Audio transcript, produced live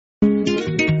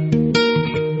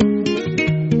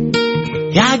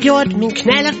gjort min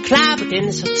knaller klar på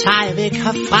den, så tager jeg væk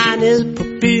herfra ned på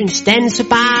byens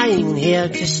dansebar. Ingen her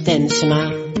kan standse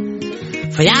mig,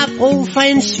 for jeg har brug for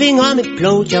en sving om et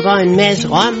blowjob og en masse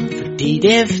rom, fordi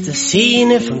det efter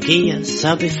sigende fungerer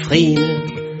så befriende.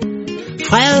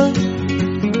 Fred,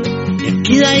 jeg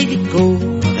gider ikke gå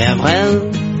og være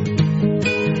vred.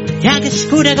 Jeg kan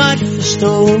sgu da godt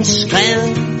forstå hun skrev.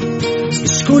 Vi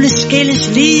skulle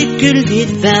skilles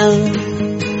ligegyldigt hvad,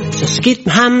 så skidt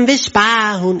med ham hvis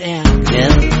bare hun er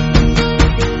glad.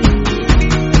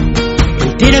 Men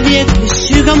det der virkelig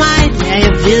syger mig, det er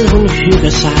jeg ved hun hygger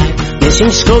sig med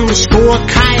sin skumle sko og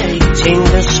kaj og ikke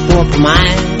tænker spor på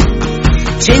mig.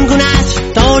 Tænk hun har så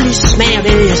dårlig smag og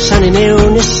vælger sådan en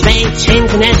evne svag.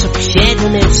 Tænk hun er så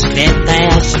pjattet med et skvat der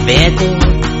er svattet.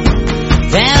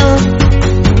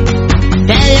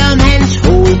 Hvad jeg om hans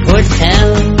hoved på et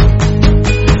fad?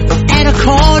 Hvor er der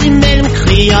kort imellem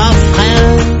krig og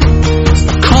fred,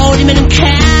 og kort imellem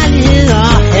kærlighed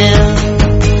og had.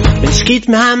 Men skidt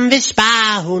med ham hvis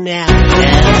bare hun er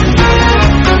glad.